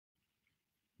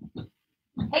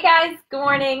Hey guys, good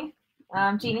morning.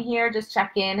 Gina here, just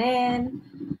checking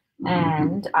in,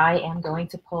 and I am going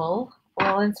to pull a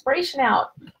little inspiration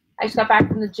out. I just got back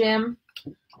from the gym,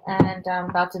 and I'm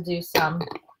about to do some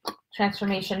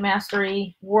transformation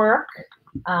mastery work.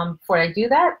 Before I do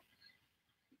that,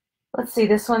 let's see,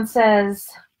 this one says,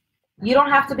 you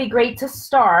don't have to be great to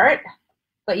start,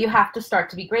 but you have to start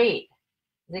to be great.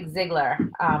 Zig Ziglar.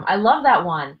 I love that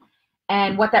one.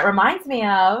 And what that reminds me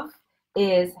of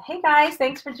is, hey guys,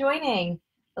 thanks for joining.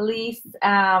 Elise,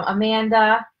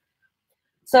 Amanda.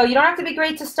 So you don't have to be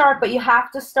great to start, but you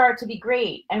have to start to be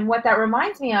great. And what that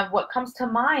reminds me of, what comes to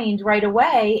mind right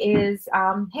away is,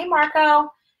 hey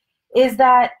Marco, is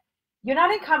that you're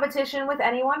not in competition with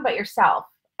anyone but yourself.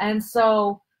 And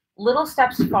so little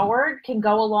steps forward can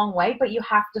go a long way, but you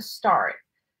have to start.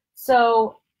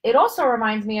 So it also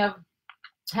reminds me of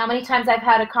how many times I've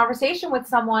had a conversation with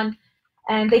someone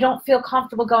and they don't feel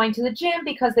comfortable going to the gym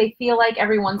because they feel like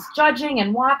everyone's judging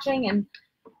and watching,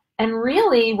 and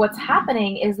really what's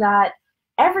happening is that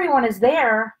everyone is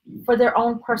there for their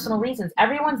own personal reasons.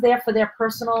 Everyone's there for their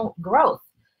personal growth.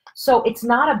 So it's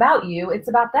not about you, it's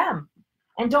about them.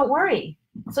 And don't worry.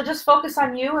 So just focus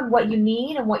on you and what you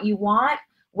need and what you want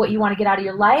to get out of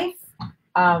your life,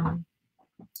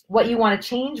 what you want to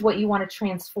change, what you want to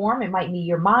transform. It might be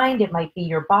your mind, it might be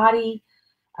your body,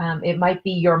 it might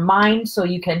be your mind so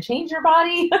you can change your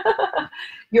body,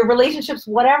 your relationships,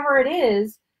 whatever it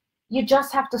is, you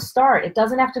just have to start. It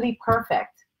doesn't have to be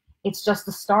perfect. It's just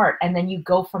a start, and then you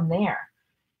go from there,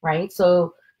 right?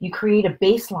 So you create a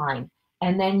baseline,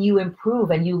 and then you improve,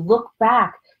 and you look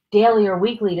back daily or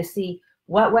weekly to see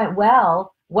what went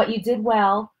well, what you did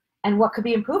well, and what could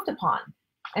be improved upon.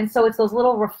 And so it's those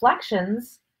little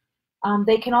reflections.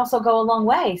 They can also go a long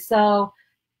way. So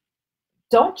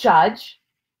don't judge.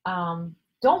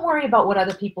 Don't worry about what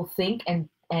other people think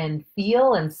and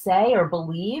feel and say or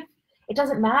believe. It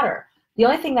doesn't matter. The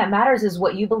only thing that matters is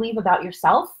what you believe about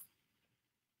yourself,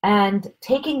 and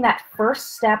taking that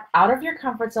first step out of your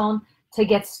comfort zone to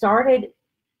get started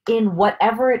in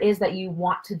whatever it is that you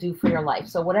want to do for your life.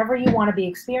 So whatever you want to be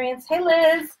experiencing, hey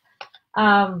Liz,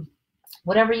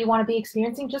 whatever you want to be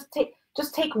experiencing, just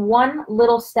take one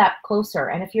little step closer.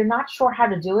 And if you're not sure how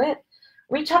to do it,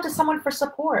 reach out to someone for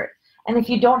support. And if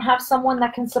you don't have someone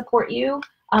that can support you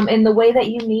in the way that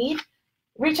you need,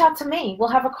 reach out to me. We'll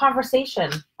have a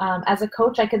conversation. As a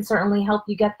coach, I can certainly help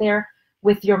you get there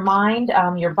with your mind,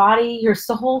 your body, your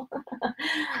soul,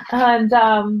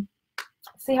 and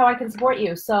see how I can support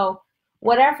you. So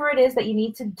whatever it is that you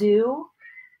need to do,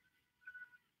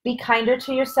 be kinder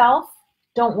to yourself.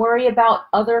 Don't worry about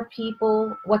other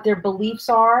people, what their beliefs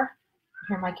are.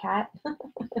 Hear my cat?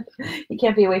 You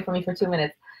can't be away from me for 2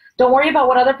 minutes. Don't worry about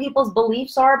what other people's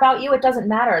beliefs are about you. It doesn't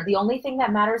matter. The only thing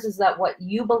that matters is that what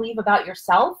you believe about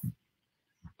yourself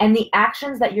and the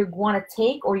actions that you want to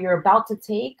take, or you're about to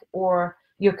take, or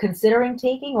you're considering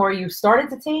taking, or you started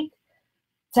to take,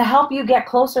 to help you get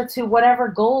closer to whatever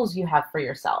goals you have for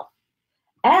yourself.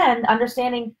 And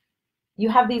understanding you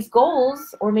have these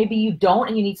goals, or maybe you don't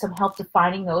and you need some help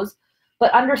defining those,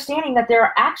 but understanding that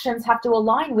their actions have to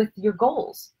align with your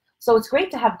goals. So it's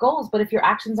great to have goals, but if your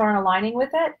actions aren't aligning with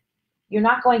it, you're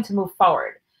not going to move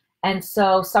forward. And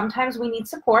so sometimes we need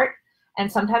support, and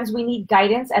sometimes we need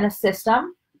guidance and a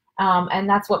system, and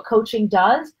that's what coaching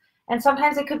does. And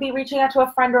sometimes it could be reaching out to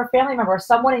a friend or a family member, or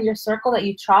someone in your circle that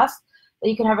you trust, that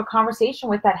you can have a conversation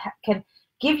with, that can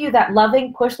give you that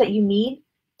loving push that you need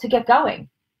to get going.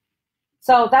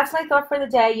 So that's my thought for the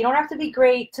day. You don't have to be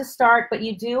great to start, but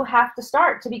you do have to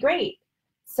start to be great.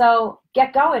 So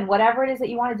get going. Whatever it is that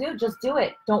you want to do, just do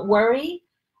it. Don't worry.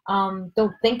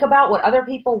 Don't think about what other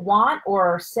people want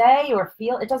or say or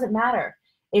feel. It doesn't matter.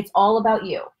 It's all about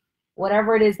you.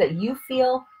 Whatever it is that you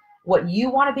feel, what you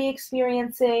want to be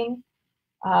experiencing,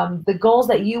 the goals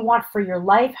that you want for your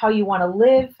life, how you want to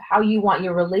live, how you want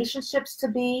your relationships to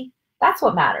be, that's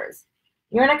what matters.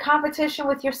 You're in a competition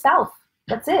with yourself.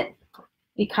 That's it.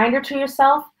 Be kinder to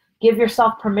yourself. Give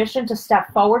yourself permission to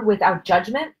step forward without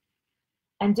judgment,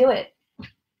 and do it.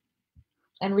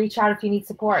 And reach out if you need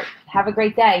support. Have a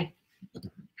great day.